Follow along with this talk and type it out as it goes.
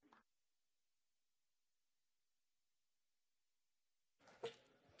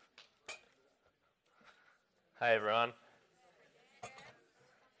Hey everyone.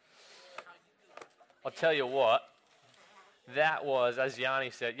 I'll tell you what, that was, as Yanni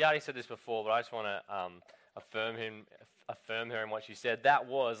said this before, but I just want to affirm her in what she said. That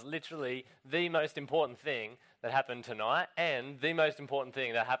was literally the most important thing that happened tonight and the most important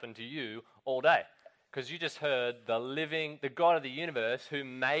thing that happened to you all day. Because you just heard the God of the universe who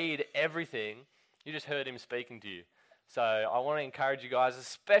made everything, you just heard him speaking to you. So I want to encourage you guys,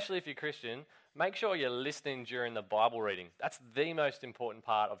 especially if you're Christian, make sure you're listening during the Bible reading. That's the most important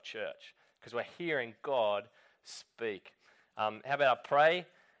part of church, because we're hearing God speak. How about I pray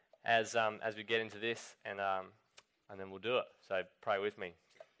as we get into this, and then we'll do it. So pray with me.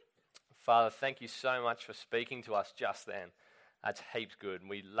 Father, thank you so much for speaking to us just then. That's heaps good, and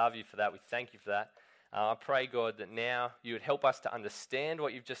we love you for that. We thank you for that. I pray, God, that now you would help us to understand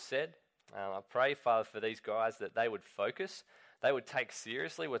what you've just said. I pray, Father, for these guys that they would focus, they would take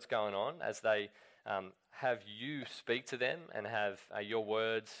seriously what's going on as they have you speak to them and have your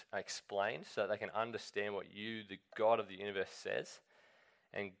words explained so that they can understand what you, the God of the universe, says.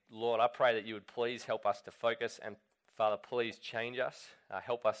 And Lord, I pray that you would please help us to focus, and Father, please change us,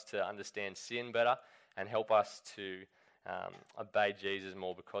 help us to understand sin better, and help us to obey Jesus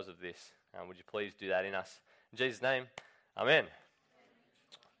more because of this. Would you please do that in us? In Jesus' name, amen.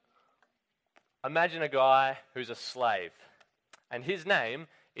 Imagine a guy who's a slave, and his name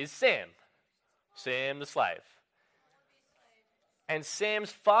is Sam. Sam the slave. And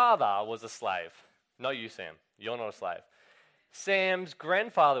Sam's father was a slave. Not you, Sam. You're not a slave. Sam's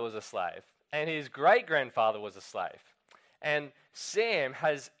grandfather was a slave, and his great-grandfather was a slave. And Sam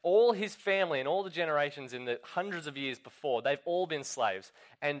has all his family and all the generations in the hundreds of years before, they've all been slaves.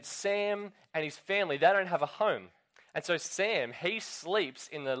 And Sam and his family, they don't have a home. And so Sam, he sleeps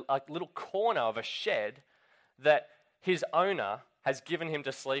in the little corner of a shed that his owner has given him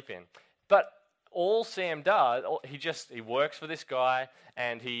to sleep in. But all Sam does, he works for this guy,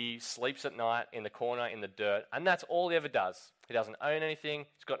 and he sleeps at night in the corner in the dirt, and that's all he ever does. He doesn't own anything.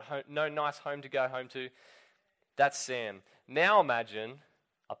 He's got no nice home to go home to. That's Sam. Now imagine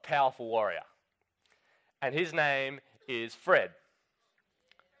a powerful warrior, and his name is Fred.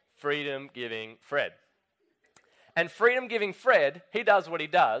 Freedom-giving Fred. And freedom-giving Fred, he does what he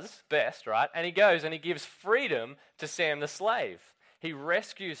does best, right? And he goes and he gives freedom to Sam the slave. He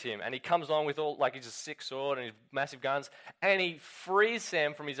rescues him, and he comes along with he's a sick sword and his massive guns, and he frees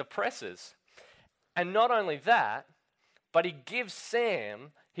Sam from his oppressors. And not only that, but he gives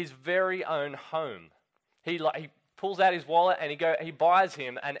Sam his very own home. He pulls out his wallet and he buys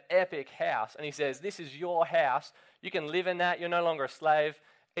him an epic house, and he says, "This is your house. You can live in that. You're no longer a slave.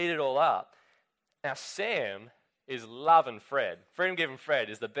 Eat it all up." Now Sam is loving Fred. Freedom-giving Fred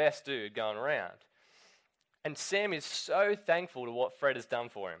is the best dude going around. And Sam is so thankful to what Fred has done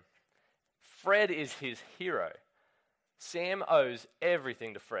for him. Fred is his hero. Sam owes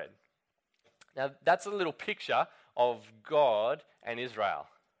everything to Fred. Now, that's a little picture of God and Israel.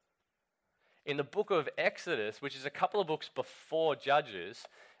 In the book of Exodus, which is a couple of books before Judges,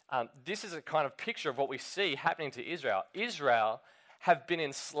 this is a kind of picture of what we see happening to Israel. Israel have been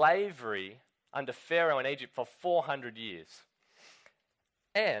in slavery under Pharaoh in Egypt for 400 years.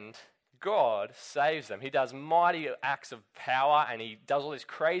 And God saves them. He does mighty acts of power, and he does all this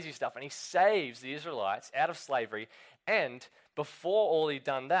crazy stuff, and he saves the Israelites out of slavery. And before all he'd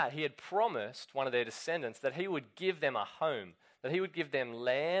done that, he had promised one of their descendants that he would give them a home, that he would give them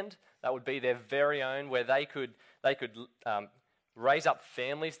land that would be their very own, where they could raise up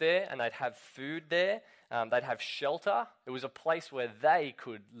families there, and they'd have food there. They'd have shelter. It was a place where they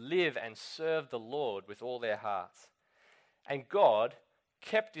could live and serve the Lord with all their hearts. And God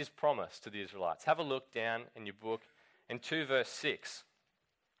kept his promise to the Israelites. Have a look down in your book in 2 verse 6.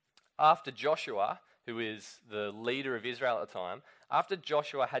 After Joshua, who is the leader of Israel at the time, after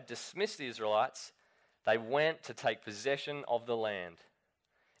Joshua had dismissed the Israelites, they went to take possession of the land,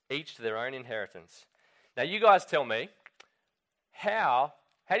 each to their own inheritance. Now you guys tell me, how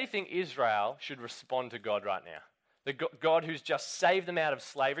do you think Israel should respond to God right now? The God who's just saved them out of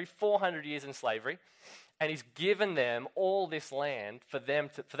slavery, 400 years in slavery, and he's given them all this land for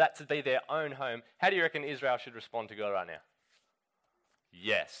that to be their own home. How do you reckon Israel should respond to God right now?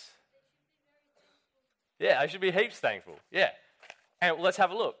 Yes. Yeah, they should be heaps thankful. Yeah. And let's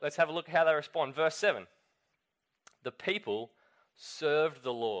have a look. Let's have a look at how they respond. Verse 7. The people served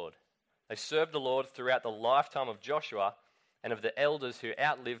the Lord. They served the Lord throughout the lifetime of Joshua and of the elders who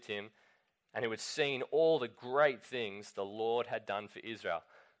outlived him and who had seen all the great things the Lord had done for Israel.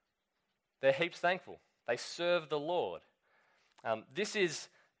 They're heaps thankful. They serve the Lord. This is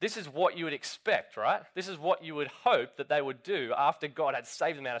what you would expect, right? This is what you would hope that they would do after God had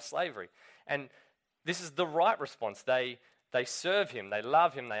saved them out of slavery. And This is the right response. They serve him, they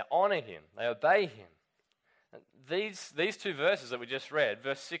love him, they honor him, they obey him. These two verses that we just read,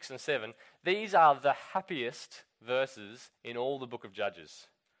 verse 6 and 7, these are the happiest verses in all the book of Judges.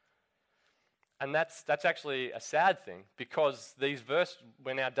 And that's actually a sad thing, because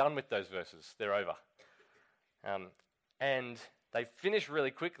we're now done with those verses. They're over. And they finish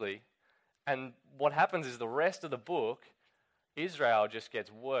really quickly. And what happens is the rest of the book, Israel just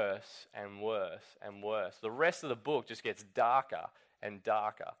gets worse and worse and worse. The rest of the book just gets darker and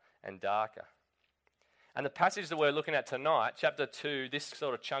darker and darker. And the passage that we're looking at tonight, chapter 2, this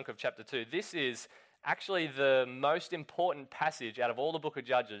sort of chunk of chapter 2, this is actually the most important passage out of all the book of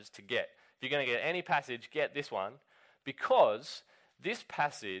Judges to get. If you're going to get any passage, get this one, because this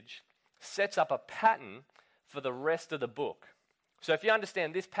passage sets up a pattern for the rest of the book. So if you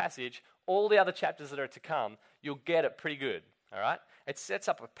understand this passage, all the other chapters that are to come, you'll get it pretty good, all right? It sets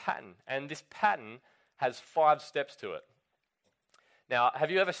up a pattern, and this pattern has 5 steps to it. Now,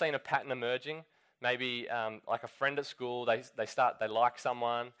 have you ever seen a pattern emerging? Maybe like a friend at school, they like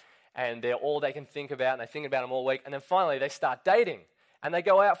someone, and they're all they can think about, and they think about them all week, and then finally they start dating, and they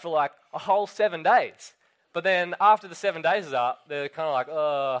go out for like a whole 7 days. But then after the 7 days is up, they're kind of like,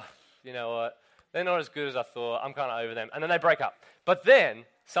 oh, you know what, they're not as good as I thought, I'm kind of over them, and then they break up. But then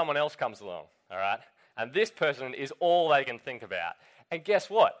someone else comes along, all right, and this person is all they can think about. And guess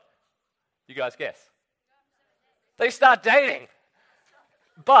what? You guys guess. They start dating.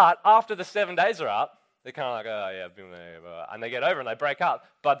 But after the 7 days are up, they're kind of like, oh yeah, and they get over and they break up.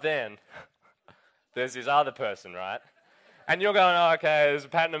 But then there's this other person, right? And you're going, oh, okay, there's a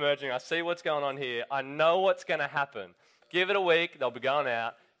pattern emerging. I see what's going on here. I know what's going to happen. Give it a week, they'll be going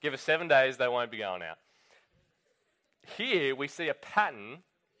out. Give it 7 days, they won't be going out. Here we see a pattern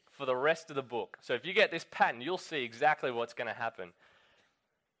for the rest of the book. So if you get this pattern, you'll see exactly what's going to happen.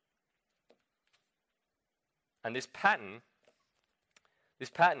 And this pattern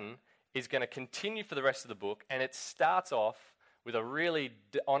is going to continue for the rest of the book, and it starts off with on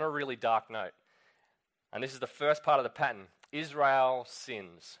a really dark note. And this is the first part of the pattern. Israel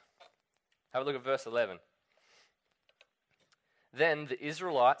sins. Have a look at verse 11. Then the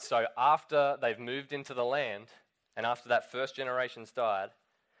Israelites, so after they've moved into the land, and after that first generation's died,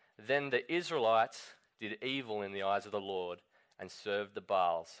 then the Israelites did evil in the eyes of the Lord and served the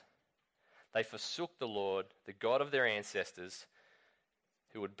Baals. They forsook the Lord, the God of their ancestors,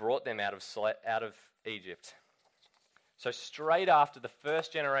 who had brought them out of Egypt. So straight after the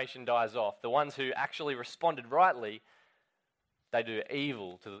first generation dies off, the ones who actually responded rightly, they do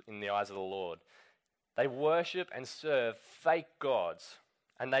evil in the eyes of the Lord. They worship and serve fake gods,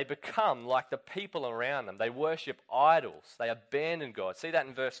 and they become like the people around them. They worship idols. They abandon God. See that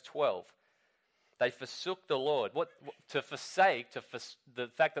in verse 12. They forsook the Lord. The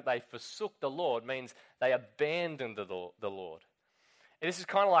fact that they forsook the Lord means they abandoned the Lord. And this is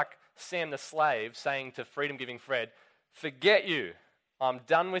kind of like Sam the slave saying to Freedom Giving Fred, forget you. I'm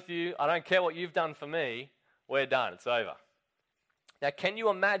done with you. I don't care what you've done for me. We're done. It's over. Now, can you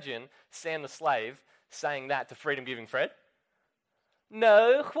imagine Sam the slave saying that to Freedom Giving Fred?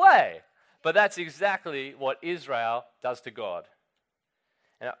 No way. But that's exactly what Israel does to God.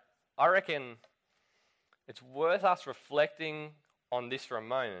 And I reckon it's worth us reflecting on this for a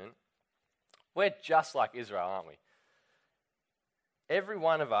moment. We're just like Israel, aren't we? Every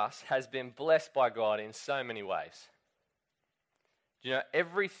one of us has been blessed by God in so many ways. You know,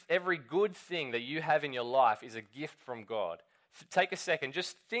 every good thing that you have in your life is a gift from God. Take a second,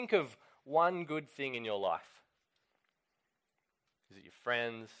 just think of one good thing in your life. Is it your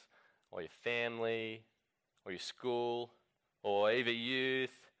friends, or your family, or your school, or even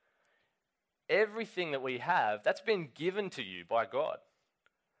youth? Everything that we have, that's been given to you by God.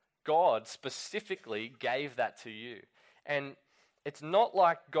 God specifically gave that to you. And it's not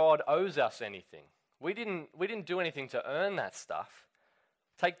like God owes us anything. We didn't do anything to earn that stuff.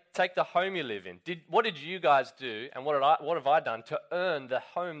 Take the home you live in. What did you guys do, and what have I done to earn the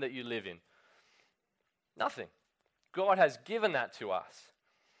home that you live in? Nothing. God has given that to us.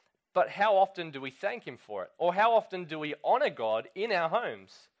 But how often do we thank Him for it? Or how often do we honor God in our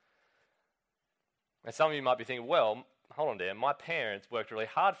homes? And some of you might be thinking, well, hold on there, my parents worked really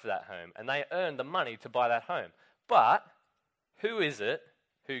hard for that home, and they earned the money to buy that home. But who is it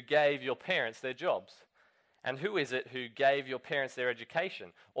who gave your parents their jobs? And who is it who gave your parents their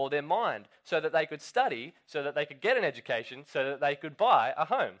education or their mind so that they could study, so that they could get an education, so that they could buy a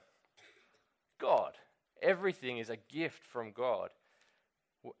home? God. Everything is a gift from God.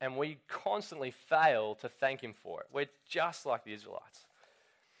 And we constantly fail to thank Him for it. We're just like the Israelites.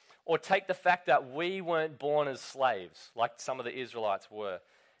 Or take the fact that we weren't born as slaves like some of the Israelites were.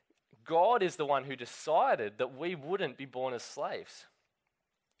 God is the one who decided that we wouldn't be born as slaves.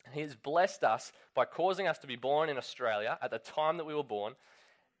 He has blessed us by causing us to be born in Australia at the time that we were born,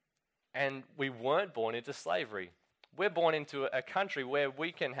 and we weren't born into slavery. We're born into a country where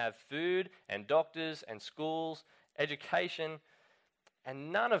we can have food and doctors and schools, education,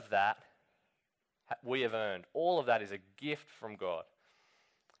 and none of that we have earned. All of that is a gift from God.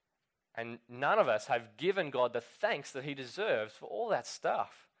 And none of us have given God the thanks that he deserves for all that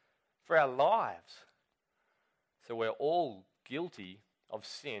stuff, for our lives. So we're all guilty of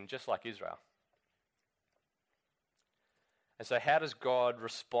sin, just like Israel. And so how does God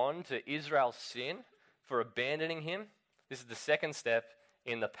respond to Israel's sin for abandoning him? This is the second step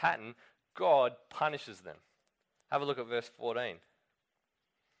in the pattern. God punishes them. Have a look at verse 14.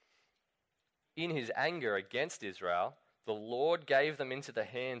 In his anger against Israel, the Lord gave them into the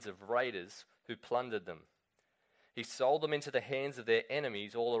hands of raiders who plundered them. He sold them into the hands of their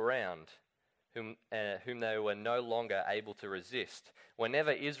enemies all around, whom they were no longer able to resist.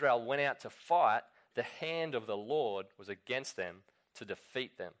 Whenever Israel went out to fight, the hand of the Lord was against them to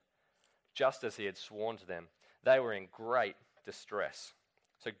defeat them, just as he had sworn to them. They were in great distress.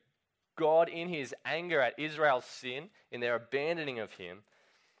 So God, in his anger at Israel's sin, in their abandoning of him,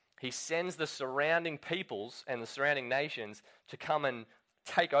 he sends the surrounding peoples and the surrounding nations to come and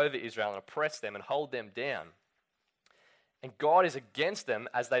take over Israel and oppress them and hold them down. And God is against them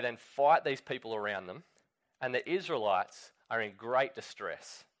as they then fight these people around them, and the Israelites are in great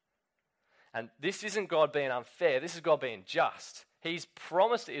distress. And this isn't God being unfair, this is God being just. He's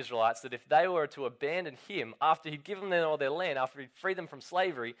promised the Israelites that if they were to abandon him after he'd given them all their land, after he'd freed them from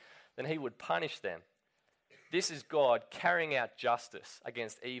slavery, then he would punish them. This is God carrying out justice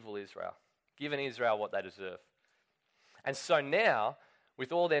against evil Israel, giving Israel what they deserve. And so now,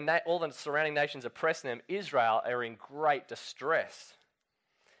 with all the surrounding nations oppressing them, Israel are in great distress.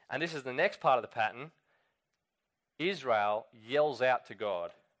 And this is the next part of the pattern. Israel yells out to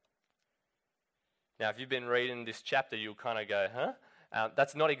God. Now, if you've been reading this chapter, you'll kind of go, huh?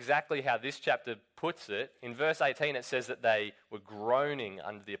 That's not exactly how this chapter puts it. In verse 18, it says that they were groaning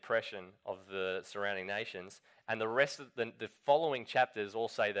under the oppression of the surrounding nations. And the rest of the following chapters all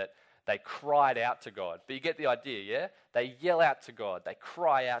say that they cried out to God. But you get the idea, yeah? They yell out to God. They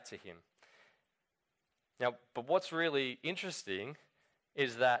cry out to him. Now, but what's really interesting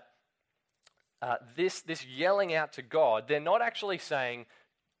is that this yelling out to God, they're not actually saying,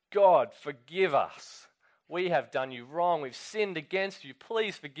 God, forgive us. We have done you wrong. We've sinned against you.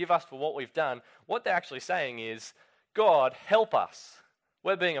 Please forgive us for what we've done. What they're actually saying is, God, help us.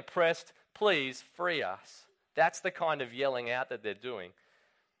 We're being oppressed. Please free us. That's the kind of yelling out that they're doing.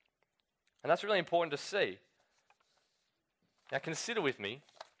 And that's really important to see. Now consider with me,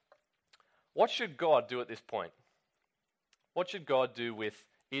 what should God do at this point? What should God do with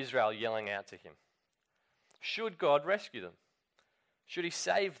Israel yelling out to him? Should God rescue them? Should he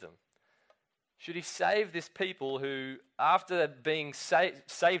save them? Should he save this people who, after being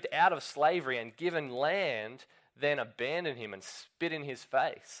saved out of slavery and given land, then abandon him and spit in his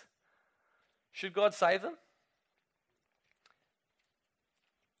face? Should God save them?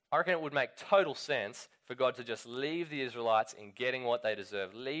 I reckon it would make total sense for God to just leave the Israelites in getting what they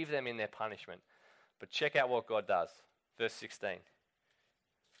deserve, leave them in their punishment. But check out what God does. Verse 16.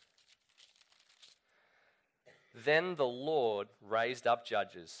 Then the Lord raised up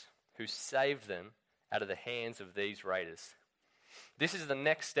judges who saved them out of the hands of these raiders. This is the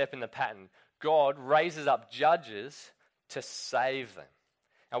next step in the pattern. God raises up judges to save them.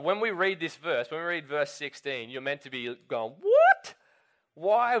 Now, when we read this verse, when we read verse 16, you're meant to be going, what?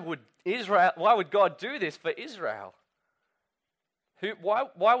 Why would God do this for Israel?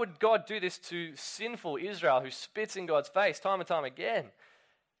 Why would God do this to sinful Israel who spits in God's face time and time again?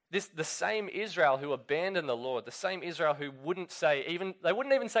 The same Israel who abandoned the Lord, the same Israel who wouldn't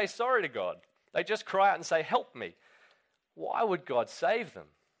even say sorry to God. They just cry out and say, help me. Why would God save them?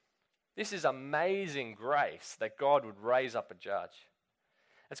 This is amazing grace that God would raise up a judge.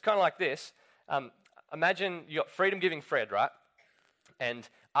 It's kind of like this. Imagine you got Freedom Giving Fred, right? And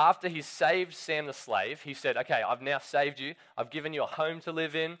after he saved Sam the slave, he said, okay, I've now saved you. I've given you a home to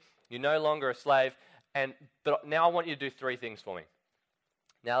live in. You're no longer a slave. But now I want you to do 3 things for me.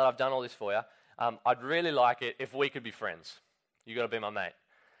 Now that I've done all this for you, I'd really like it if we could be friends. You got to be my mate.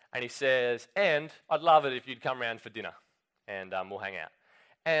 And he says, and I'd love it if you'd come around for dinner and we'll hang out.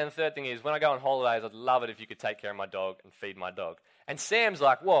 And the third thing is, when I go on holidays, I'd love it if you could take care of my dog and feed my dog. And Sam's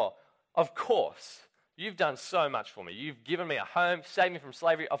like, well, of course. You've done so much for me. You've given me a home, saved me from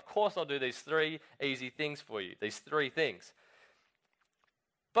slavery. Of course I'll do these 3 easy things for you, these 3 things.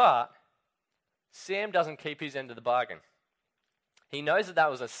 But Sam doesn't keep his end of the bargain. He knows that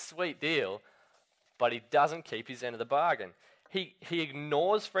was a sweet deal, but he doesn't keep his end of the bargain. He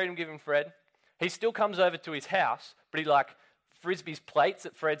ignores freedom giving Fred. He still comes over to his house, but he frisbees plates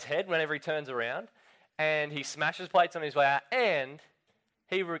at Fred's head whenever he turns around, and he smashes plates on his way out, and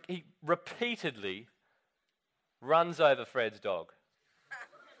he repeatedly runs over Fred's dog.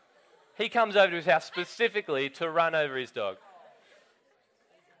 He comes over to his house specifically to run over his dog.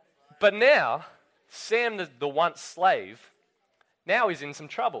 But now, Sam, the once slave, now he's in some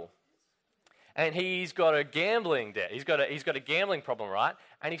trouble. And he's got a gambling debt. He's got a gambling problem, right?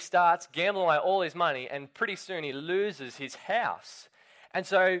 And he starts gambling away all his money, and pretty soon he loses his house. And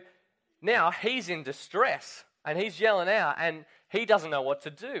so now he's in distress, and he's yelling out, and he doesn't know what to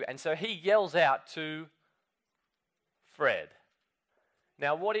do. And so he yells out to Fred.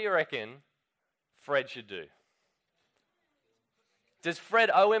 Now, what do you reckon Fred should do? Does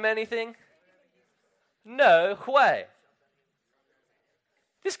Fred owe him anything? No way.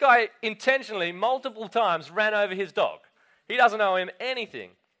 This guy intentionally, multiple times, ran over his dog. He doesn't owe him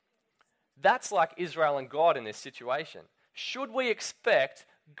anything. That's like Israel and God in this situation. Should we expect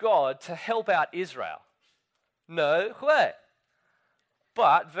God to help out Israel? No way.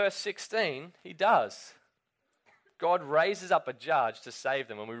 But verse 16, he does. God raises up a judge to save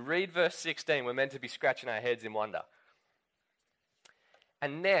them. When we read verse 16, we're meant to be scratching our heads in wonder.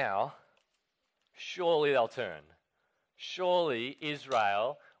 And now, surely they'll turn. Surely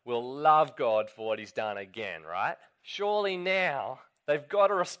Israel will love God for what he's done again, right? Surely now they've got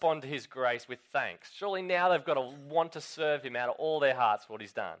to respond to his grace with thanks. Surely now they've got to want to serve him out of all their hearts for what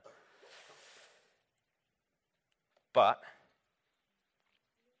he's done. But,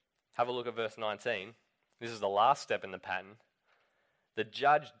 have a look at verse 19. This is the last step in the pattern. The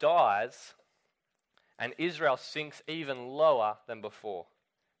judge dies, and Israel sinks even lower than before.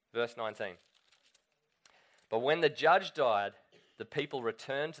 Verse 19. But when the judge died, the people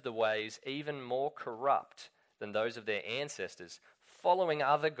returned to the ways even more corrupt than those of their ancestors, following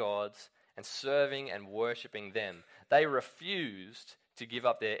other gods and serving and worshipping them. They refused to give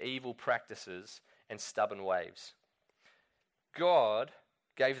up their evil practices and stubborn ways. God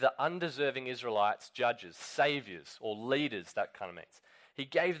gave the undeserving Israelites judges, saviors, or leaders, that kind of means. He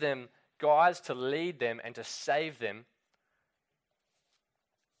gave them guys to lead them and to save them.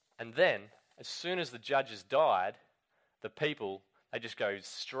 And then, as soon as the judges died, the people, they just go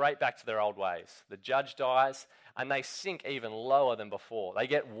straight back to their old ways. The judge dies, and they sink even lower than before. They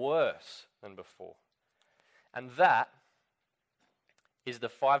get worse than before. And that is the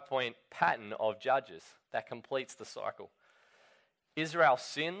 5-point pattern of judges that completes the cycle. Israel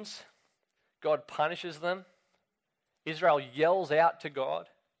sins, God punishes them, Israel yells out to God,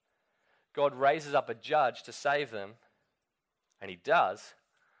 God raises up a judge to save them, and he does,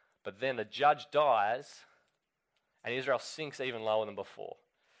 but then the judge dies, and Israel sinks even lower than before.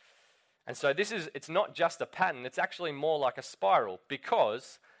 And so it's not just a pattern, it's actually more like a spiral,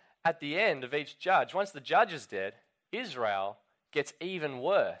 because at the end of each judge, once the judge is dead, Israel gets even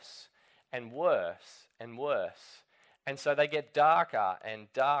worse and worse and worse. And so they get darker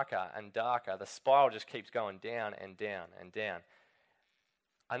and darker and darker. The spiral just keeps going down and down and down.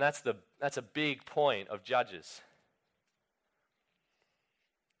 And that's a big point of Judges.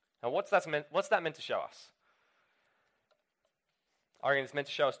 Now what's that meant to show us? I reckon it's meant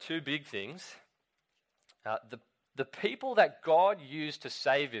to show us two big things. The people that God used to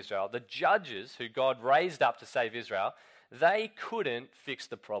save Israel, the judges who God raised up to save Israel, they couldn't fix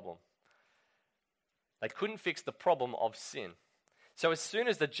the problem. They couldn't fix the problem of sin. So as soon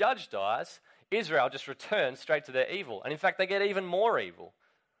as the judge dies, Israel just returns straight to their evil. And in fact, they get even more evil.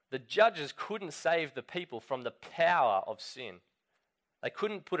 The judges couldn't save the people from the power of sin. They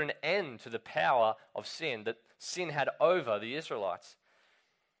couldn't put an end to the power of sin that sin had over the Israelites.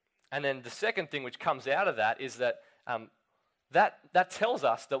 And then the second thing which comes out of that is that that tells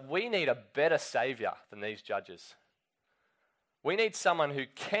us that we need a better savior than these judges. We need someone who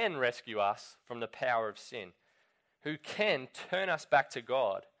can rescue us from the power of sin, who can turn us back to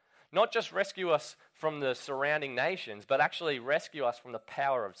God. Not just rescue us from the surrounding nations, but actually rescue us from the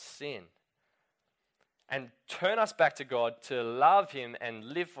power of sin. And turn us back to God to love him and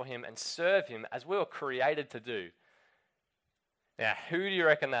live for him and serve him as we were created to do. Now, who do you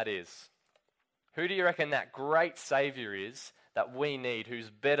reckon that is? Who do you reckon that great Savior is that we need,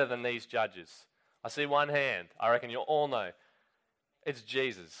 who's better than these judges? I see one hand. I reckon you all know. It's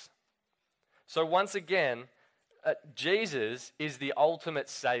Jesus. So once again, Jesus is the ultimate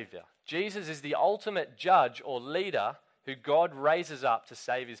Savior. Jesus is the ultimate judge or leader who God raises up to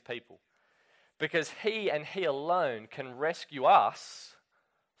save his people. Because he and he alone can rescue us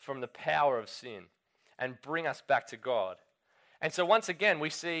from the power of sin and bring us back to God. And so once again, we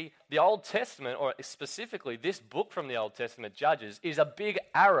see the Old Testament, or specifically this book from the Old Testament, Judges, is a big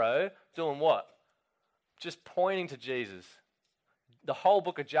arrow doing what? Just pointing to Jesus. The whole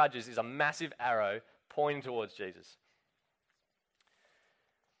book of Judges is a massive arrow pointing towards Jesus.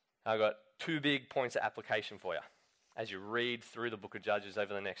 I've got 2 big points of application for you as you read through the book of Judges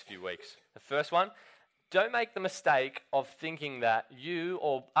over the next few weeks. The first one, don't make the mistake of thinking that you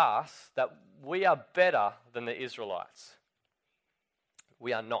or us, that we are better than the Israelites.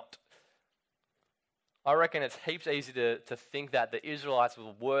 We are not. I reckon it's heaps easy to think that the Israelites were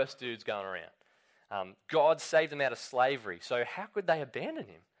the worst dudes going around. God saved them out of slavery, so how could they abandon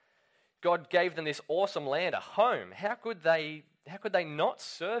him? God gave them this awesome land, a home. How could they not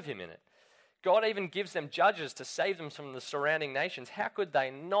serve him in it? God even gives them judges to save them from the surrounding nations. How could they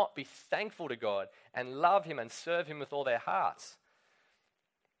not be thankful to God and love him and serve him with all their hearts?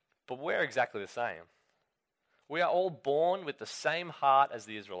 But we're exactly the same. We are all born with the same heart as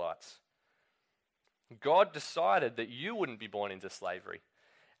the Israelites. God decided that you wouldn't be born into slavery.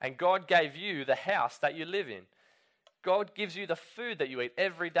 And God gave you the house that you live in. God gives you the food that you eat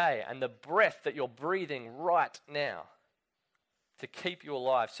every day and the breath that you're breathing right now to keep you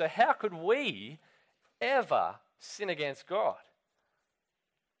alive. So how could we ever sin against God?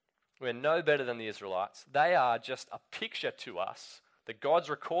 We're no better than the Israelites. They are just a picture to us that God's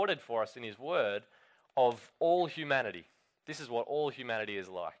recorded for us in his word of all humanity. This is what all humanity is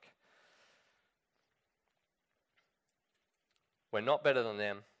like. We're not better than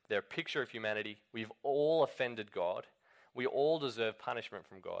them. They're a picture of humanity. We've all offended God. We all deserve punishment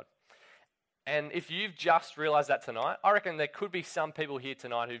from God. And if you've just realized that tonight, I reckon there could be some people here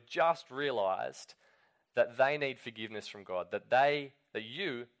tonight who've just realized that they need forgiveness from God, that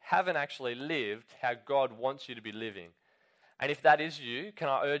you haven't actually lived how God wants you to be living. And if that is you, can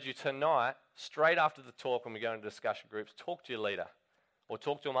I urge you tonight, straight after the talk when we go into discussion groups, talk to your leader or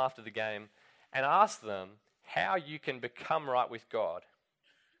talk to them after the game and ask them how you can become right with God.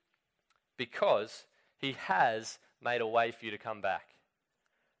 Because he has made a way for you to come back.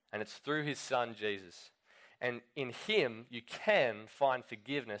 And it's through his son, Jesus. And in him, you can find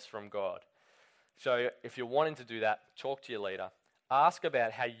forgiveness from God. So if you're wanting to do that, talk to your leader. Ask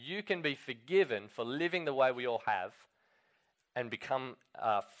about how you can be forgiven for living the way we all have and become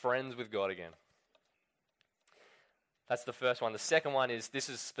friends with God again. That's the first one. The second one is, this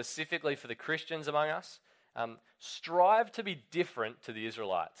is specifically for the Christians among us. Strive to be different to the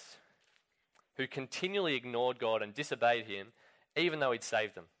Israelites, who continually ignored God and disobeyed him, even though he'd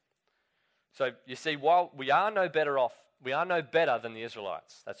saved them. So you see, while we are no better than the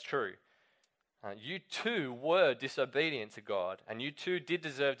Israelites. That's true. You too were disobedient to God, and you too did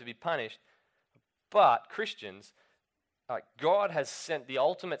deserve to be punished. But Christians, God has sent the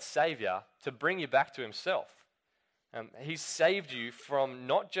ultimate Savior to bring you back to himself. He's saved you from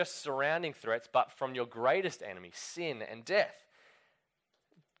not just surrounding threats, but from your greatest enemy, sin and death.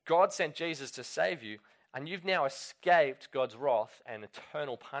 God sent Jesus to save you, and you've now escaped God's wrath and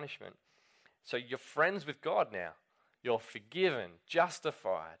eternal punishment. So you're friends with God now. You're forgiven,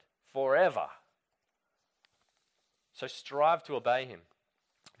 justified, forever. So strive to obey him.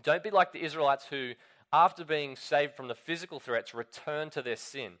 Don't be like the Israelites who, after being saved from the physical threats, return to their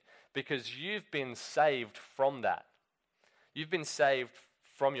sin, because you've been saved from that. You've been saved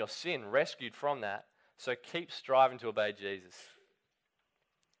from your sin, rescued from that. So keep striving to obey Jesus.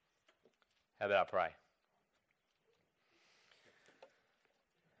 How about I pray?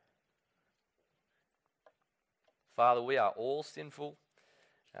 Father, we are all sinful.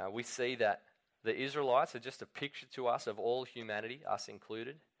 We see that the Israelites are just a picture to us of all humanity, us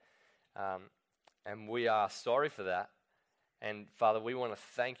included. And we are sorry for that. And Father, we want to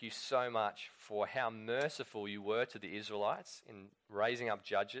thank you so much for how merciful you were to the Israelites in raising up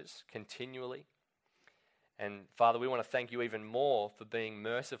judges continually. And Father, we want to thank you even more for being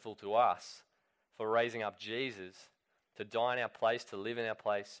merciful to us, for raising up Jesus to die in our place, to live in our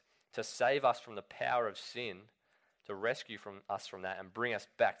place, to save us from the power of sin, to rescue us from that and bring us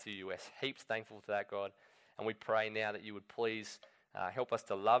back to you. We're heaps thankful for that, God. And we pray now that you would please help us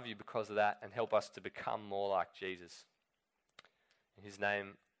to love you because of that and help us to become more like Jesus. In his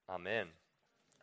name, amen.